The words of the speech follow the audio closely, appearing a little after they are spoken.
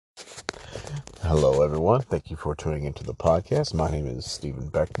Hello, everyone. Thank you for tuning into the podcast. My name is Stephen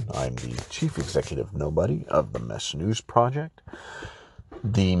Beckton. I'm the Chief Executive Nobody of the Mesh News Project.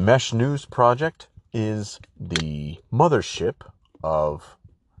 The Mesh News Project is the mothership of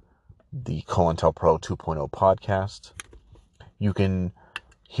the Cointelpro 2.0 podcast. You can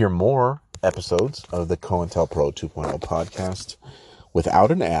hear more episodes of the Cointelpro 2.0 podcast without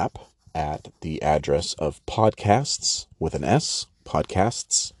an app at the address of podcasts with an S,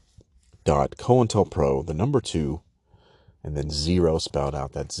 podcasts.cointelpro, the number 2, and then 0 spelled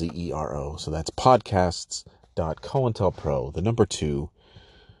out. That's ZERO. So that's podcasts.cointelpro, the number 2,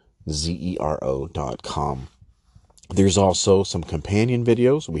 ZERO.com. There's also some companion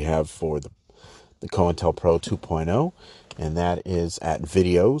videos we have for the Cointelpro 2.0, and that is at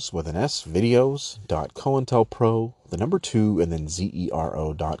videos with an S, videos.cointelpro, the number 2, and then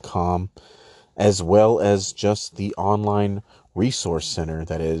ZERO.com, as well as just the online resource center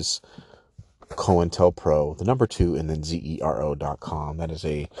that is Cointelpro, the number 2, and then ZERO.com. That is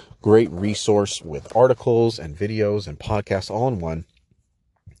a great resource with articles and videos and podcasts all in one.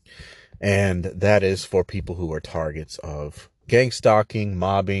 And that is for people who are targets of gang stalking,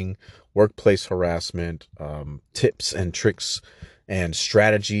 mobbing, workplace harassment, tips and tricks and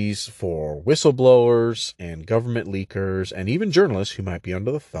strategies for whistleblowers and government leakers and even journalists who might be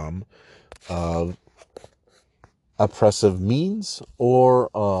under the thumb of oppressive means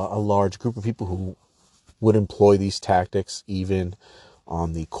or a large group of people who would employ these tactics even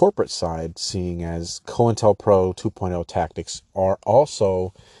on the corporate side, seeing as Cointelpro 2.0 tactics are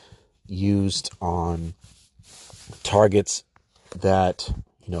also used on targets that,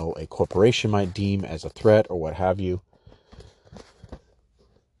 a corporation might deem as a threat or what have you.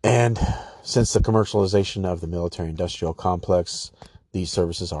 And since the commercialization of the military-industrial complex, these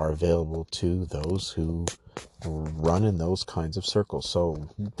services are available to those who run in those kinds of circles. So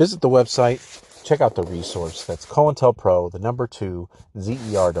visit the website, check out the resource. That's Cointelpro, the number 2,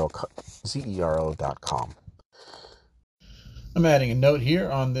 ZERO.com. I'm adding a note here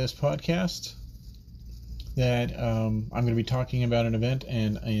on this podcast that I'm going to be talking about an event,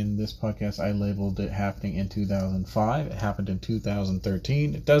 and in this podcast I labeled it happening in 2005. It happened in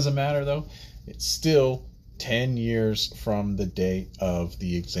 2013. It doesn't matter, though. It's still 10 years from the date of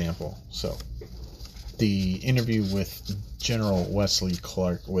the example. So the interview with General Wesley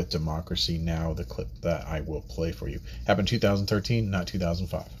Clark with Democracy Now!, the clip that I will play for you, happened 2013, not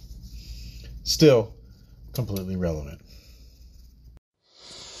 2005. Still completely relevant.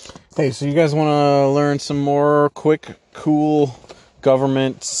 Hey, so you guys want to learn some more quick, cool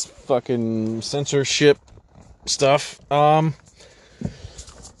government fucking censorship stuff?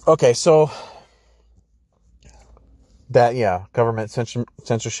 Okay, so government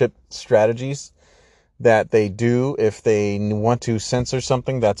censorship strategies that they do if they want to censor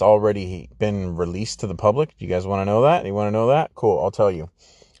something that's already been released to the public. Do you guys want to know that? You want to know that? Cool, I'll tell you.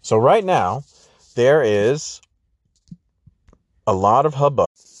 So right now, there is a lot of hubbub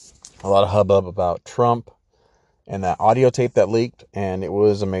about Trump and that audio tape that leaked, and it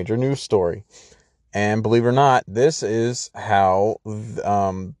was a major news story. And believe it or not, this is how,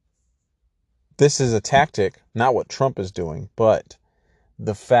 this is a tactic, not what Trump is doing, but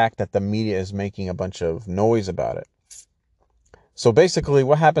the fact that the media is making a bunch of noise about it. So basically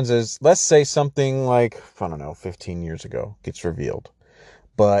what happens is, let's say something like, 15 years ago gets revealed,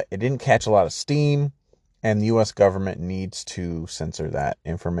 but it didn't catch a lot of steam, and the U.S. government needs to censor that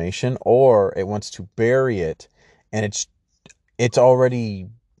information, or it wants to bury it, and it's already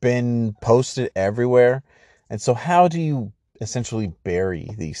been posted everywhere. And so how do you essentially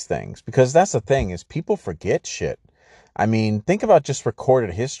bury these things? Because that's the thing, is people forget shit. I mean, think about just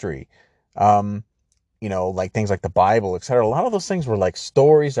recorded history. Like things like the Bible, etc. A lot of those things were like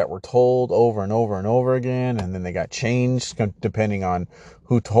stories that were told over and over and over again, and then they got changed depending on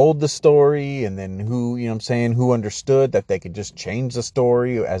who told the story, and then who understood that they could just change the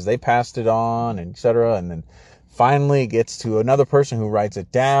story as they passed it on, and etc. And then finally it gets to another person who writes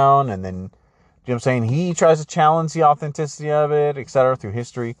it down, and then, he tries to challenge the authenticity of it, etc. through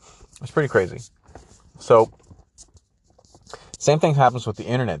history. It's pretty crazy. So same thing happens with the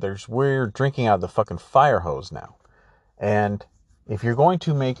internet. We're drinking out of the fucking fire hose now. And if you're going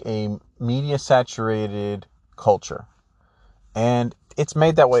to make a media saturated culture, and it's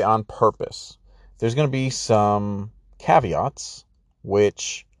made that way on purpose, there's going to be some caveats,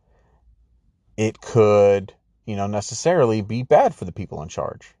 which it could, necessarily be bad for the people in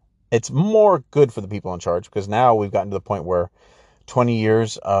charge. It's more good for the people in charge, because now we've gotten to the point where 20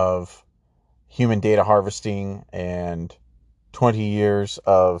 years of human data harvesting and 20 years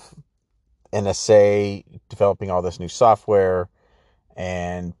of NSA developing all this new software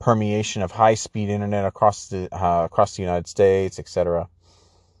and permeation of high-speed internet across the United States, etc.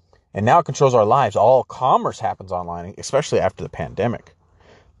 And now it controls our lives. All commerce happens online, especially after the pandemic.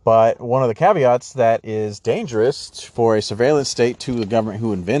 But one of the caveats that is dangerous for a surveillance state to the government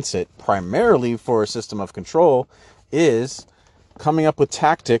who invents it, primarily for a system of control, is coming up with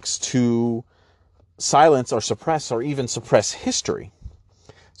tactics to silence or suppress or even suppress history.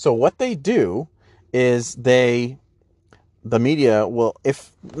 So what they do is the media will,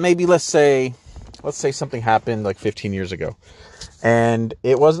 if maybe let's say something happened like 15 years ago and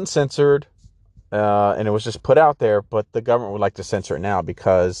it wasn't censored, and it was just put out there, but the government would like to censor it now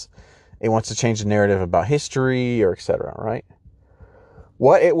because it wants to change the narrative about history or etc., right?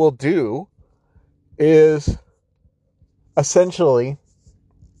 What it will do is essentially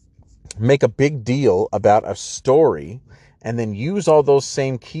make a big deal about a story and then use all those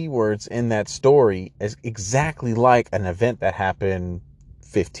same keywords in that story as exactly like an event that happened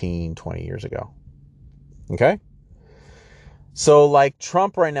 15, 20 years ago. Okay? So like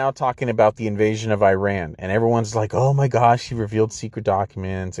Trump right now talking about the invasion of Iran, and everyone's like, oh my gosh, he revealed secret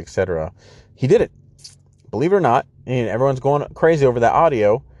documents, etc. He did it. Believe it or not, and everyone's going crazy over that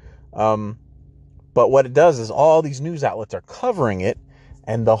audio. But what it does is all these news outlets are covering it,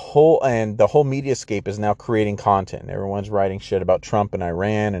 and the whole mediascape is now creating content. Everyone's writing shit about Trump and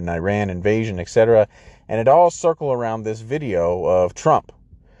Iran invasion, etc. And it all circle around this video of Trump.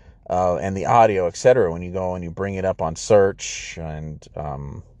 And the audio, etc. When you go and you bring it up on search and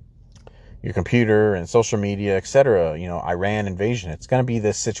your computer and social media, etc. Iran invasion. It's going to be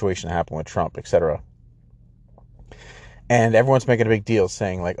this situation that happened with Trump, etc. And everyone's making a big deal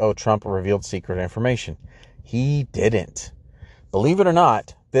saying like, oh, Trump revealed secret information. He didn't. Believe it or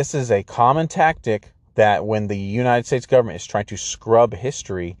not, this is a common tactic that when the United States government is trying to scrub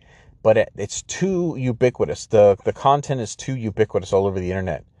history, but it's too ubiquitous. The content is too ubiquitous all over the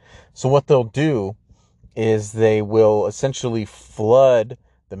internet. So what they'll do is they will essentially flood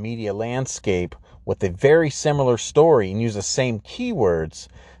the media landscape with a very similar story and use the same keywords.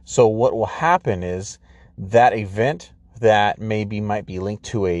 So what will happen is that event that might be linked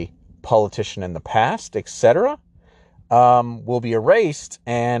to a politician in the past, etc., will be erased.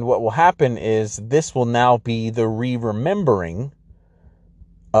 And what will happen is this will now be the remembering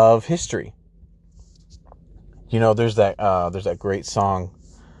of history. There's that great song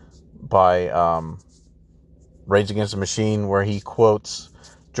by Rage Against the Machine where he quotes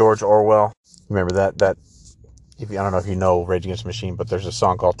George Orwell. Remember that I don't know if you know Rage Against the Machine, but there's a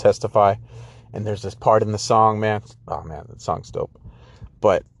song called Testify, and there's this part in the song, man. Oh man, that song's dope.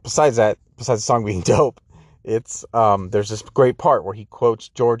 But besides the song being dope, it's there's this great part where he quotes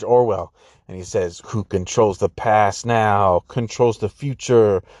George Orwell, and he says, "Who controls the past now controls the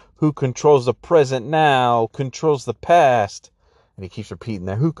future. Who controls the present now controls the past." And he keeps repeating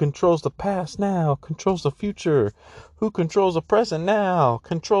that. Who controls the past now controls the future. Who controls the present now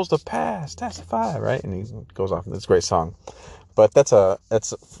controls the past. Testify, right? And he goes off. It's a great song. But that's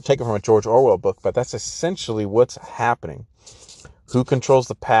taken from a George Orwell book. But that's essentially what's happening. Who controls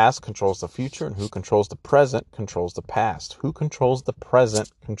the past controls the future, and who controls the present controls the past. Who controls the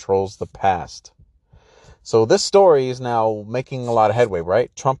present controls the past. So this story is now making a lot of headway, right?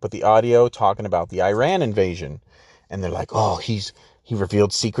 Trump with the audio talking about the Iran invasion. And they're like, oh, he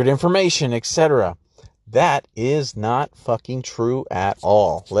revealed secret information, etc. That is not fucking true at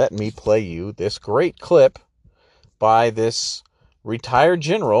all. Let me play you this great clip by this retired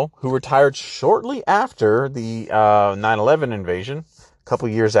general who retired shortly after the 9/11 invasion, a couple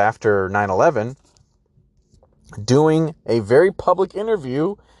years after 9/11, doing a very public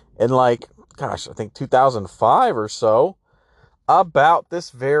interview in I think 2005 or so about this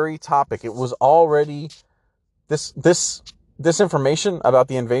very topic. It was already this information about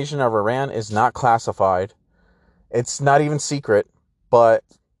the invasion of Iran is not classified. It's not even secret, but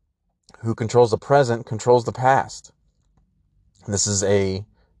who controls the present controls the past. This is a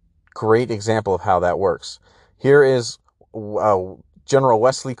great example of how that works. Here is General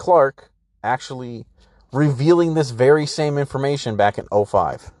Wesley Clark actually revealing this very same information back in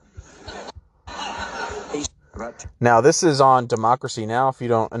 2005. Now, this is on Democracy Now! If you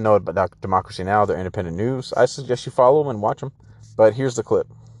don't know about Democracy Now!, they're independent news. I suggest you follow them and watch them. But here's the clip.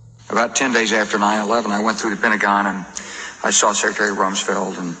 About 10 days after 9/11, I went through the Pentagon and I saw Secretary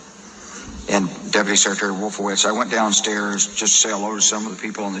Rumsfeld and Deputy Secretary Wolfowitz. I went downstairs just to say hello to some of the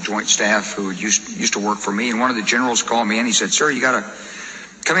people on the Joint Staff who used to work for me. And one of the generals called me in. He said, "Sir, you got to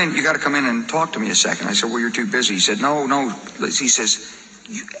come in. You got to come in and talk to me a second." I said, "Well, you're too busy." He said, No. He says,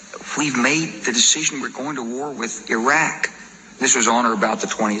 "We've made the decision. We're going to war with Iraq." This was on or about the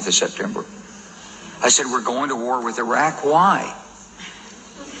 20th of September. I said, "We're going to war with Iraq. Why?"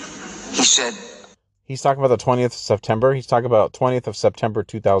 said, He's talking about the 20th of September. He's talking about 20th of September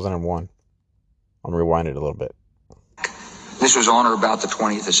 2001. I'll rewind it a little bit. this was on or about the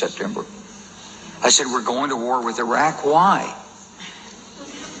 20th of September. I said, we're going to war with Iraq. Why?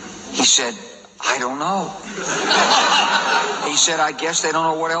 He said, I don't know. He said, I guess they don't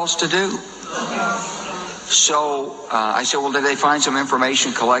know what else to do. So I said, well, did they find some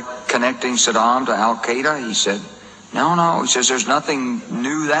information connecting Saddam to Al-Qaeda? He said, no. He says, there's nothing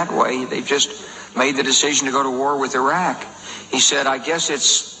new that way. They've just made the decision to go to war with Iraq. He said, I guess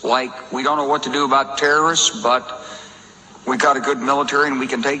it's like we don't know what to do about terrorists, but we got a good military and we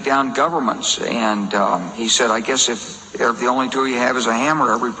can take down governments. And he said, I guess if the only tool you have is a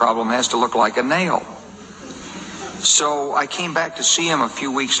hammer, every problem has to look like a nail. So I came back to see him a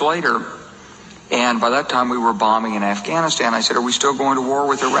few weeks later, and by that time we were bombing in Afghanistan. I said, are we still going to war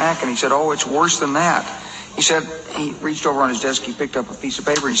with Iraq? And he said, oh, it's worse than that. He said, he reached over on his desk, he picked up a piece of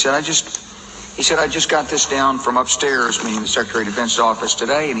paper, he said, I just got this down from upstairs, meaning the Secretary of Defense's office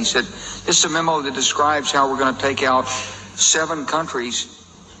today, and he said, this is a memo that describes how we're going to take out 7 countries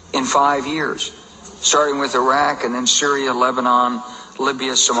in 5 years, starting with Iraq and then Syria, Lebanon,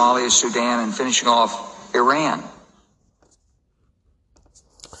 Libya, Somalia, Sudan, and finishing off Iran.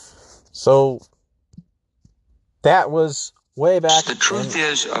 So that was way back. The truth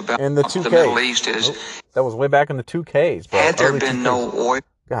is about in the 2Ks. The Middle East is that was way back in the 2Ks, bro. Had there been no oil,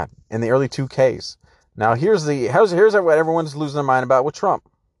 God, in the early 2Ks. Now here's what everyone's losing their mind about with Trump.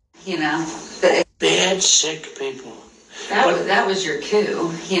 You know, bad, sick people. That was your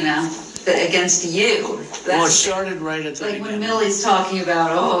coup, you know, against you. Well, it started right at the like beginning. when Millie's talking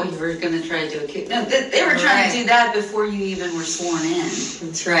about, oh, you were going to try to do a coup. No, they were trying to do that before you even were sworn in.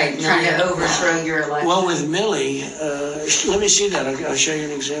 That's right. Trying to overthrow your election. Well, with Millie, let me see that. I'll show you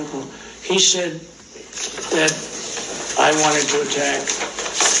an example. He said that I wanted to attack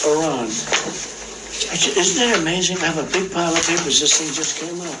Iran. Isn't that amazing? I have a big pile of papers. This thing just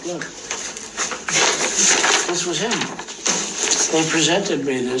came up. Look. This was him. They presented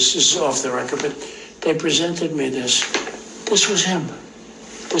me this. This is off the record, but they presented me this. This was him.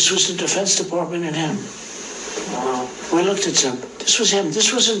 This was the Defense Department and him. Wow. We looked at him. This was him.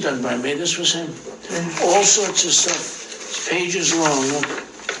 This wasn't done by me. This was him. All sorts of stuff. It's pages long. Look.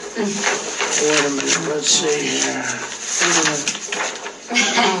 Wait a minute. Let's see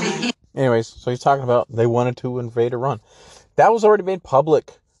here. Anyways, so he's talking about they wanted to invade Iran. That was already made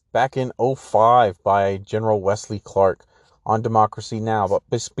public back in 2005 by General Wesley Clark on Democracy Now! But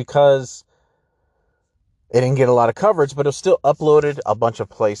it's because it didn't get a lot of coverage, but it was still uploaded a bunch of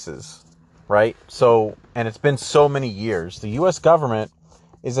places, right? So, and it's been so many years. The U.S. government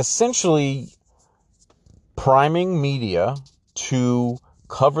is essentially priming media to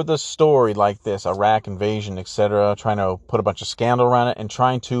cover the story like this, Iraq invasion, etc., trying to put a bunch of scandal around it and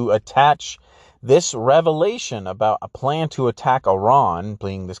trying to attach this revelation about a plan to attack Iran,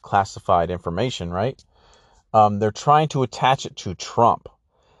 being this classified information, right? They're trying to attach it to Trump.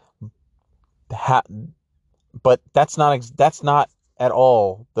 But that's not at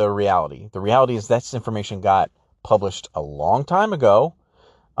all the reality. The reality is that this information got published a long time ago,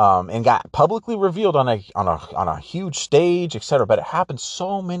 and got publicly revealed on a huge stage, etc. But it happened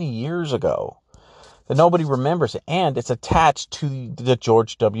so many years ago that nobody remembers it, and it's attached to the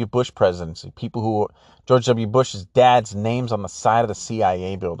George W. Bush presidency. George W. Bush's dad's name's on the side of the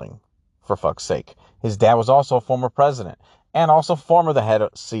CIA building, for fuck's sake. His dad was also a former president and also former the head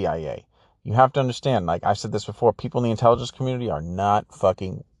of CIA. You have to understand, like I've said this before, people in the intelligence community are not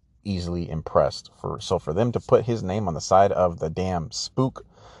fucking easily impressed. So for them to put his name on the side of the damn spook,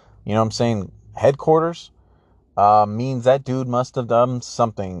 you know what I'm saying, headquarters, means that dude must have done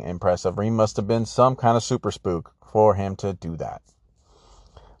something impressive, or he must have been some kind of super spook for him to do that.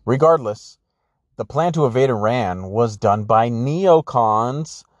 Regardless, the plan to invade Iran was done by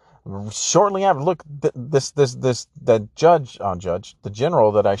neocons shortly after. Look, the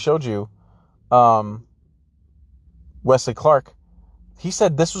general that I showed you, Wesley Clark, he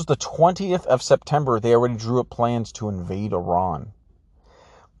said this was the 20th of September. They already drew up plans to invade Iran.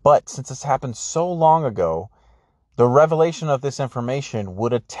 But since this happened so long ago, the revelation of this information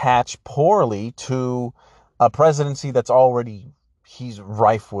would attach poorly to a presidency that's already, he's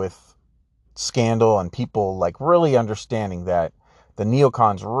rife with scandal and people like really understanding that the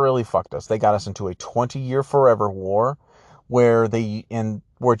neocons really fucked us. They got us into a 20-year forever war where Julian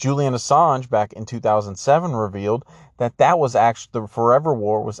Assange back in 2007 revealed that was actually, the forever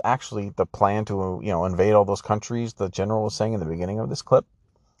war was actually the plan to, invade all those countries. The general was saying in the beginning of this clip,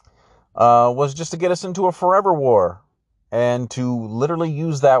 was just to get us into a forever war and to literally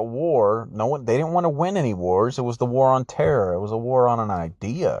use that war. They didn't want to win any wars. It was the war on terror. It was a war on an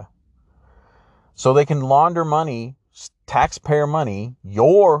idea. So they can launder money, taxpayer money,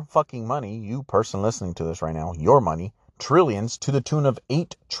 your fucking money, you person listening to this right now, your money, trillions to the tune of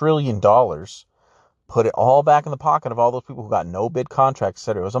 $8 trillion, put it all back in the pocket of all those people who got no bid contracts,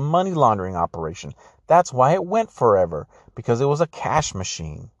 etc. It was a money laundering operation. That's why it went forever, because it was a cash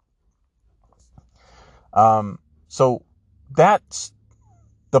machine. So that's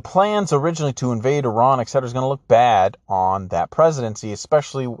the plans originally to invade Iran, etc., is going to look bad on that presidency,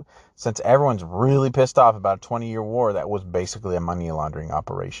 especially since everyone's really pissed off about a 20-year war that was basically a money laundering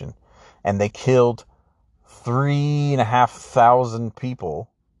operation. And they killed 3,500 people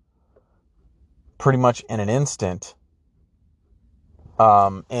pretty much in an instant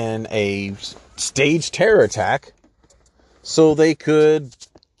in a staged terror attack. So they could,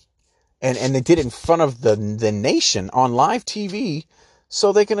 and they did it in front of the nation on live TV,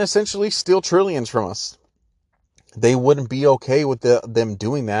 so they can essentially steal trillions from us. They wouldn't be okay with them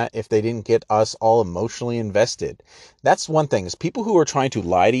doing that if they didn't get us all emotionally invested. That's one thing, is people who are trying to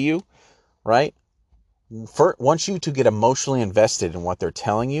lie to you, right, want you to get emotionally invested in what they're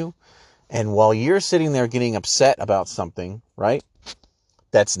telling you. And while you're sitting there getting upset about something, right,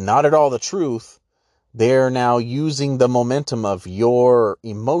 that's not at all the truth, they're now using the momentum of your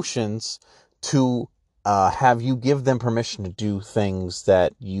emotions to have you give them permission to do things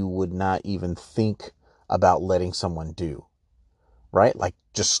that you would not even think about letting someone do, right? Like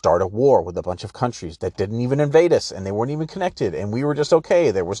just start a war with a bunch of countries that didn't even invade us, and they weren't even connected, and we were just okay.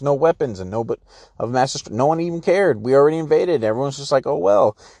 There was no weapons and no one even cared. We already invaded. Everyone's just like, oh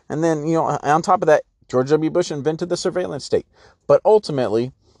well. And then, on top of that, George W. Bush invented the surveillance state. But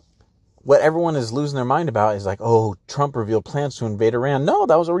ultimately, what everyone is losing their mind about is like, oh, Trump revealed plans to invade Iran. No,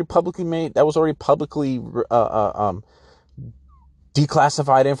 that was already publicly made. That was already publicly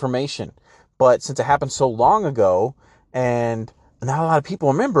declassified information. But since it happened so long ago, and not a lot of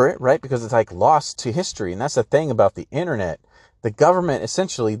people remember it, right? Because it's like lost to history. And that's the thing about the internet. The government,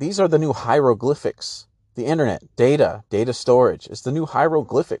 essentially, these are the new hieroglyphics. The internet, data storage. It's the new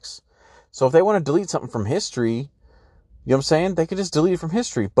hieroglyphics. So if they want to delete something from history, you know what I'm saying? They could just delete it from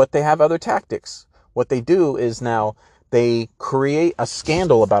history, but they have other tactics. What they do is now they create a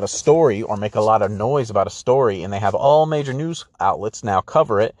scandal about a story or make a lot of noise about a story, and they have all major news outlets now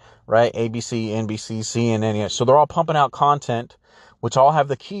cover it, right? ABC, NBC, CNN. So they're all pumping out content, which all have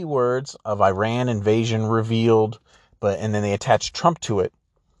the keywords of Iran invasion revealed, and then they attach Trump to it.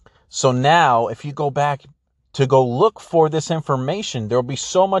 So now if you go back to go look for this information, there'll be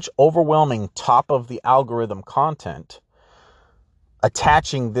so much overwhelming top of the algorithm content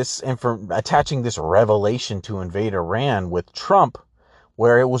attaching this revelation to invade Iran with Trump,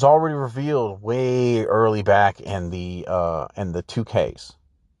 where it was already revealed way early back in the 2Ks.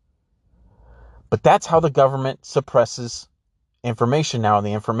 But that's how the government suppresses information now in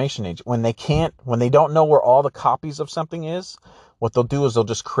the information age. When they don't know where all the copies of something is, what they'll do is they'll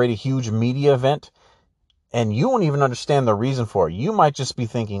just create a huge media event, and you won't even understand the reason for it. You might just be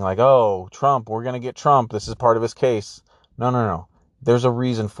thinking like, oh, Trump, we're going to get Trump. This is part of his case. No. There's a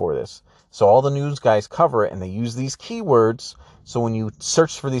reason for this. So all the news guys cover it, and they use these keywords. So when you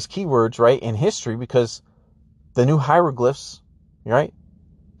search for these keywords, right, in history, because the new hieroglyphs, right,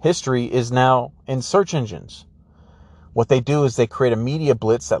 history is now in search engines. What they do is they create a media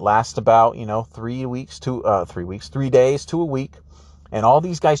blitz that lasts about, 3 days to a week. And all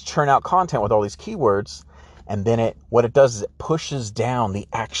these guys churn out content with all these keywords. And then what it does is it pushes down the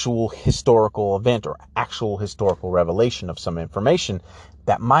actual historical event or actual historical revelation of some information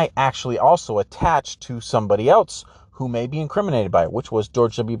that might actually also attach to somebody else who may be incriminated by it, which was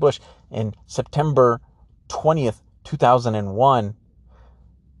George W. Bush. In September 20th, 2001,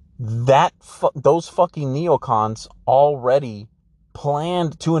 those fucking neocons already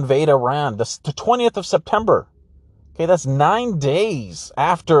planned to invade Iran. The 20th of September. Okay, that's 9 days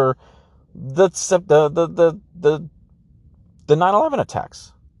after the 9/11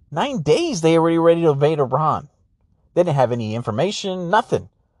 attacks. 9 days they already ready to invade Iran. They didn't have any information, nothing.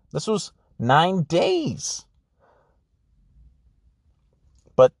 This was 9 days.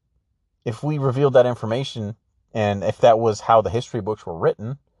 But if we revealed that information, and if that was how the history books were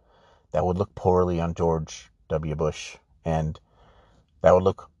written, that would look poorly on George W. Bush, and that would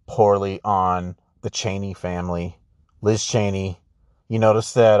look poorly on the Cheney family, Liz Cheney. You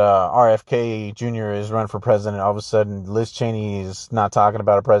notice that RFK Jr. is running for president. All of a sudden, Liz Cheney is not talking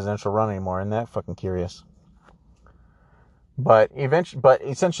about a presidential run anymore. Isn't that fucking curious? But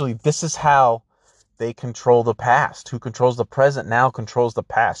essentially, this is how they control the past. Who controls the present now controls the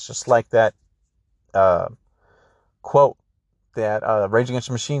past. Just like that quote that Rage Against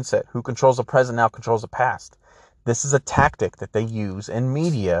the Machine said, who controls the present now controls the past. This is a tactic that they use in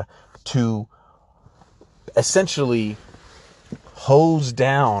media to essentially hose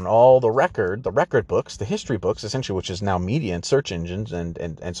down all the record books, the history books, essentially, which is now media and search engines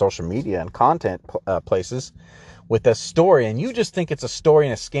and social media and content places, with a story. And you just think it's a story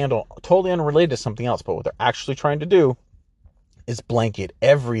and a scandal totally unrelated to something else. But what they're actually trying to do is blanket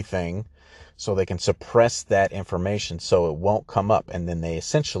everything so they can suppress that information so it won't come up. And then they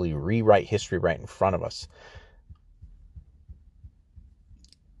essentially rewrite history right in front of us.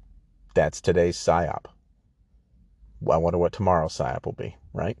 That's today's PSYOP. I wonder what tomorrow's PSYOP will be,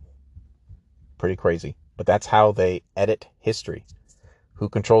 right? Pretty crazy. But that's how they edit history. Who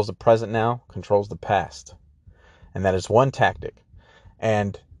controls the present now controls the past. And that is one tactic.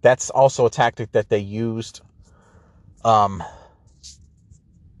 And that's also a tactic that they used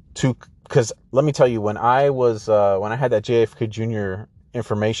because let me tell you, when I had that JFK Jr.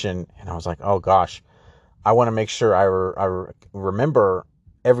 information, and I was like, oh gosh, I want to make sure I remember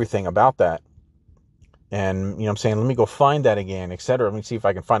everything about that. And, you know what I'm saying, let me go find that again, etc. Let me see if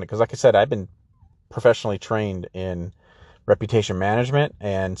I can find it. Because like I said, I've been professionally trained in reputation management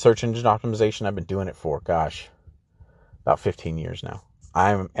and search engine optimization. I've been doing it for, gosh, about 15 years now.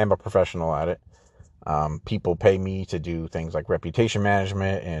 I am a professional at it. People pay me to do things like reputation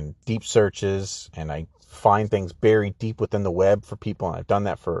management and deep searches. And I find things buried deep within the web for people. And I've done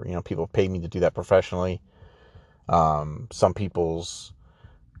that for, people pay me to do that professionally. Some people's,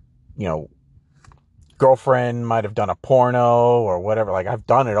 girlfriend might have done a porno or whatever. Like, I've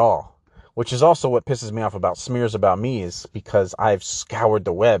done it all, which is also what pisses me off about smears about me, is because I've scoured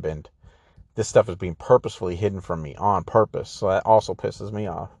the web and this stuff is being purposefully hidden from me on purpose. So that also pisses me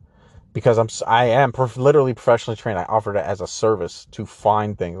off, because I am literally professionally trained. I offered it as a service to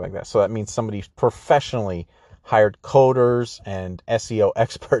find things like that. So that means somebody professionally hired coders and SEO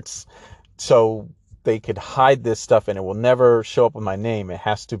experts so they could hide this stuff and it will never show up with my name. It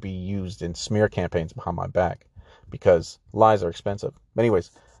has to be used in smear campaigns behind my back, because lies are expensive. But anyways,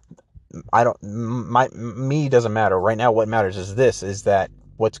 me doesn't matter. Right now, what matters is that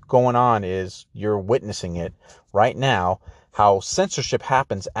what's going on is you're witnessing it right now, how censorship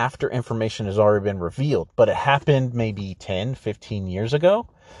happens after information has already been revealed. But it happened maybe 10, 15 years ago.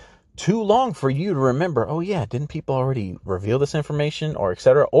 Too long for you to remember, oh yeah, didn't people already reveal this information, or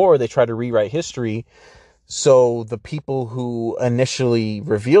etc. Or they try to rewrite history. So the people who initially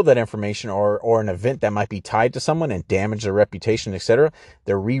revealed that information, or an event that might be tied to someone and damage their reputation, etc.,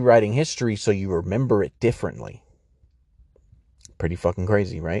 they're rewriting history so you remember it differently. Pretty fucking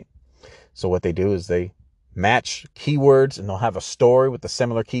crazy, right? So what they do is they match keywords and they'll have a story with the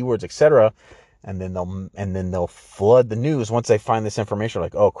similar keywords, etc. And then they'll flood the news once they find this information.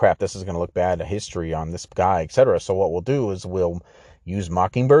 Like, oh crap, this is going to look bad, a history on this guy, etc. So what we'll do is we'll use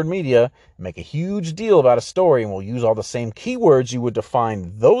Mockingbird Media, make a huge deal about a story, and we'll use all the same keywords you would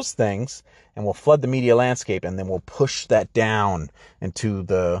define those things, and we'll flood the media landscape, and then we'll push that down into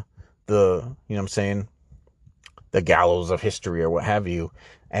the the gallows of history or what have you.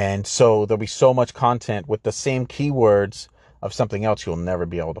 And so there'll be so much content with the same keywords of something else, you'll never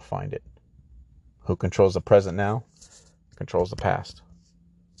be able to find it. Who controls the present now controls the past.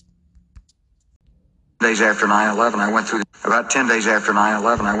 Days after 9/11, about 10 days after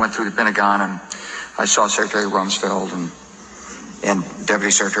 9/11, I went through the Pentagon and I saw Secretary Rumsfeld and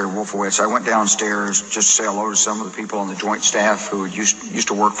Deputy Secretary Wolfowitz. I went downstairs just to say hello to some of the people on the Joint Staff who used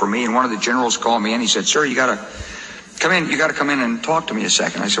to work for me. And one of the generals called me in. He said, "Sir, you got to come in. You got to come in and talk to me a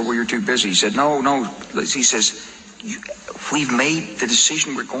second." I said, "Well, you're too busy." He said, No. He says, "We've made the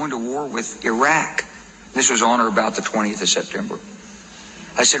decision. We're going to war with Iraq." This was on or about the 20th of September.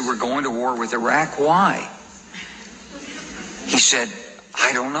 I said, "We're going to war with Iraq. Why?" He said,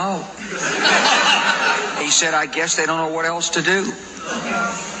 "I don't know." He said, "I guess they don't know what else to do."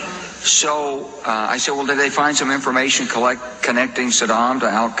 So I said, "Well, did they find some information connecting Saddam to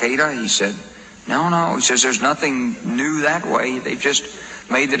Al-Qaeda?" He said, No. He says, "There's nothing new that way. They've just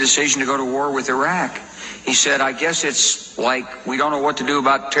made the decision to go to war with Iraq." He said, "I guess it's like we don't know what to do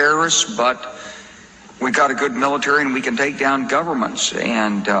about terrorists, but we've got a good military and we can take down governments."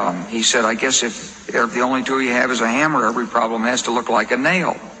 And he said, "I guess if the only tool you have is a hammer, every problem has to look like a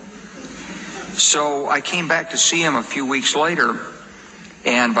nail." So I came back to see him a few weeks later,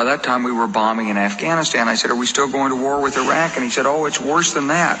 and by that time we were bombing in Afghanistan. I said, "Are we still going to war with Iraq?" And he said, "Oh, it's worse than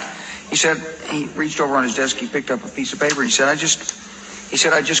that." He said, he reached over on his desk, he picked up a piece of paper, he said, I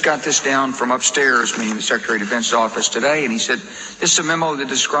just got this down from upstairs, meaning the Secretary of Defense's office today, and he said, "This is a memo that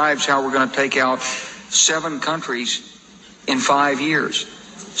describes how we're going to take out 7 countries in 5 years,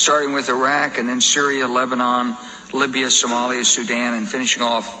 starting with Iraq and then Syria, Lebanon, Libya, Somalia, Sudan, and finishing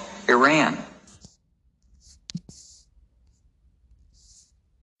off Iran."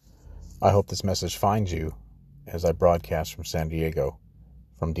 I hope this message finds you as I broadcast from San Diego,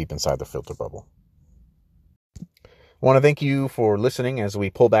 from deep inside the filter bubble. I want to thank you for listening as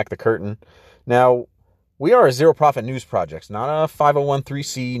we pull back the curtain. Now, we are a zero-profit news project, not a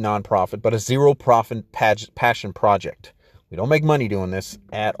 501c nonprofit, but a zero-profit passion project. We don't make money doing this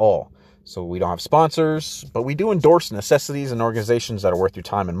at all. So we don't have sponsors, but we do endorse necessities and organizations that are worth your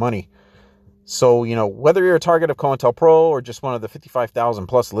time and money. So, whether you're a target of Cointelpro or just one of the 55,000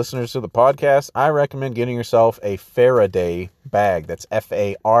 plus listeners to the podcast, I recommend getting yourself a Faraday bag. That's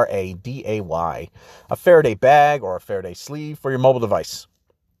Faraday. A Faraday bag or a Faraday sleeve for your mobile device.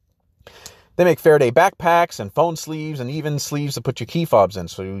 They make Faraday backpacks and phone sleeves and even sleeves to put your key fobs in,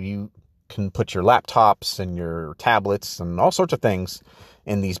 so you can put your laptops and your tablets and all sorts of things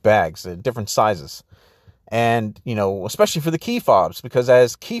in these bags at different sizes. And, especially for the key fobs, because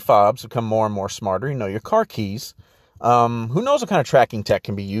as key fobs become more and more smarter, your car keys, who knows what kind of tracking tech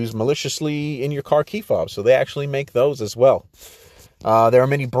can be used maliciously in your car key fobs. So they actually make those as well. There are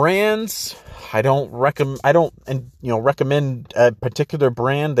many brands. I don't recommend a particular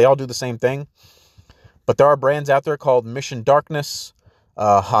brand. They all do the same thing. But there are brands out there called Mission Darkness,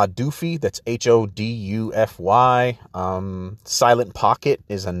 Hodufy, that's Hodufy. Silent Pocket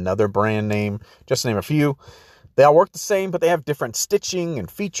is another brand name, just to name a few. They all work the same, but they have different stitching and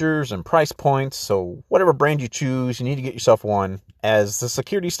features and price points. So whatever brand you choose, you need to get yourself one, as the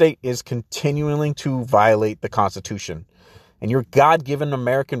security state is continuing to violate the Constitution and your God-given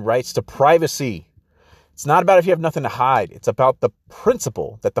American rights to privacy. It's not about if you have nothing to hide. It's about the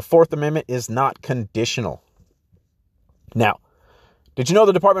principle that the Fourth Amendment is not conditional. Now, did you know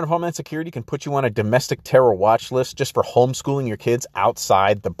the Department of Homeland Security can put you on a domestic terror watch list just for homeschooling your kids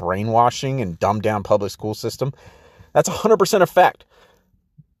outside the brainwashing and dumbed down public school system? That's 100% a fact.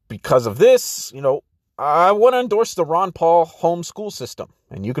 Because of this, I want to endorse the Ron Paul homeschool system,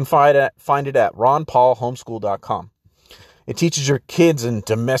 and you can find it at ronpaulhomeschool.com. It teaches your kids in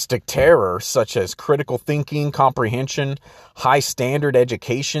domestic terror, such as critical thinking, comprehension, high standard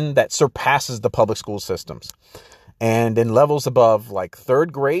education that surpasses the public school systems. And in levels above, like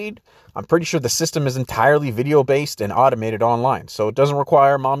third grade, I'm pretty sure the system is entirely video-based and automated online. So it doesn't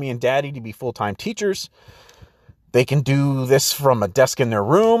require mommy and daddy to be full-time teachers. They can do this from a desk in their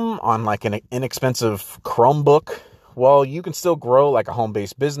room on like an inexpensive Chromebook. Well, you can still grow like a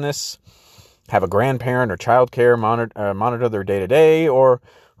home-based business, have a grandparent or childcare monitor their day-to-day or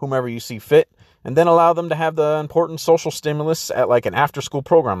whomever you see fit, and then allow them to have the important social stimulus at like an after-school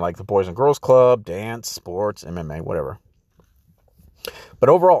program like the Boys and Girls Club, dance, sports, MMA, whatever. But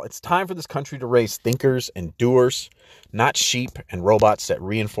overall, it's time for this country to raise thinkers and doers, not sheep and robots that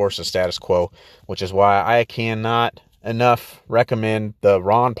reinforce the status quo, which is why I cannot enough recommend the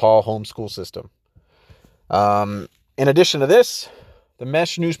Ron Paul homeschool system. In addition to this, the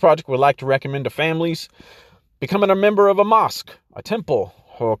Mesh News Project would like to recommend to families becoming a member of a mosque, a temple,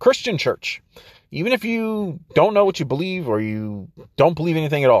 or a Christian church. Even if you don't know what you believe or you don't believe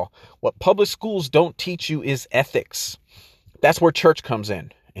anything at all, what public schools don't teach you is ethics. That's where church comes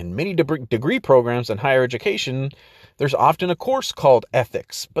in. In many degree programs in higher education, there's often a course called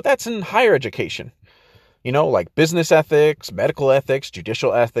ethics, but that's in higher education. Like business ethics, medical ethics,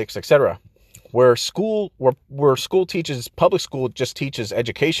 judicial ethics, etc. Where public school just teaches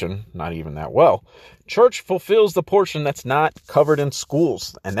education, not even that well. Church fulfills the portion that's not covered in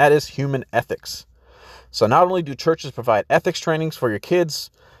schools, and that is human ethics. So not only do churches provide ethics trainings for your kids,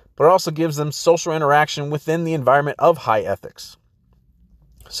 but it also gives them social interaction within the environment of high ethics.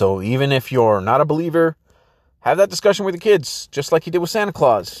 So even if you're not a believer, have that discussion with your kids, just like you did with Santa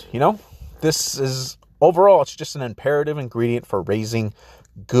Claus. This is overall, it's just an imperative ingredient for raising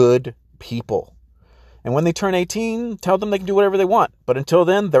good people. And when they turn 18, tell them they can do whatever they want. But until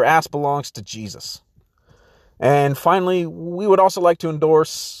then, their ass belongs to Jesus. And finally, we would also like to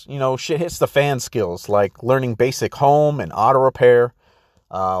endorse, shit hits the fan skills, like learning basic home and auto repair,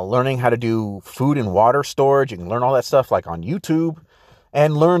 learning how to do food and water storage. You can learn all that stuff like on YouTube,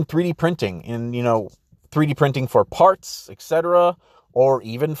 and learn 3D printing and, 3D printing for parts, etc., or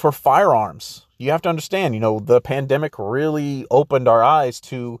even for firearms. You have to understand, the pandemic really opened our eyes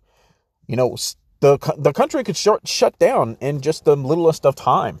to, the country could shut down in just the littlest of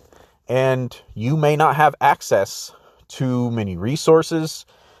time. And you may not have access to many resources.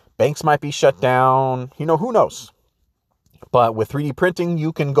 Banks might be shut down. Who knows? But with 3D printing,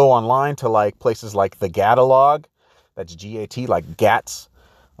 you can go online to like places like the Gatalog. That's GAT, like GATS,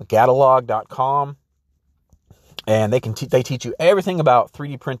 Gatalog.com. And they teach you everything about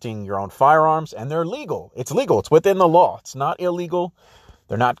 3D printing your own firearms, and they're legal. It's legal. It's within the law. It's not illegal.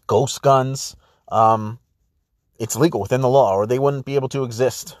 They're not ghost guns. It's legal within the law, or they wouldn't be able to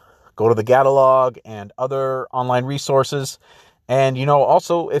exist. Go to the catalog and other online resources. And,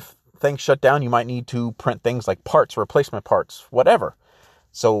 also if things shut down, you might need to print things like parts, replacement parts, whatever.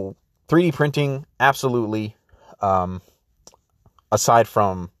 So 3D printing, absolutely, aside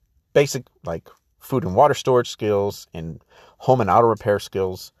from basic like food and water storage skills and home and auto repair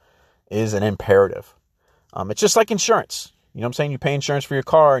skills, is an imperative. It's just like insurance. You know what I'm saying? You pay insurance for your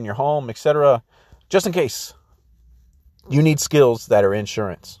car and your home, etc. Just in case. You need skills that are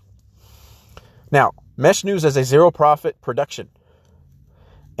insurance. Now, Mesh News is a zero profit production.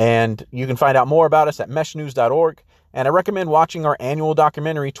 And you can find out more about us at meshnews.org. And I recommend watching our annual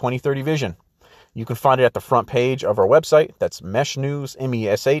documentary, 2030 Vision. You can find it at the front page of our website. That's meshnews,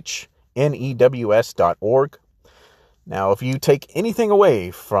 meshnews.org. Now, if you take anything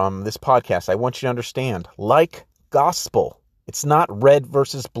away from this podcast, I want you to understand, like gospel, it's not red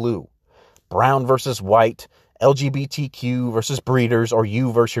versus blue, brown versus white, LGBTQ versus breeders, or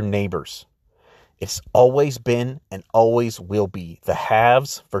you versus your neighbors. It's always been and always will be the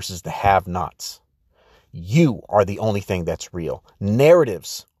haves versus the have-nots. You are the only thing that's real.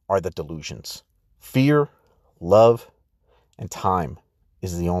 Narratives are the delusions. Fear, love, and time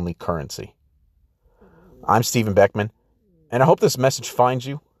is the only currency. I'm Stephen Beckman, and I hope this message finds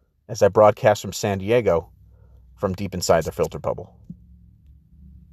you as I broadcast from San Diego from deep inside the filter bubble.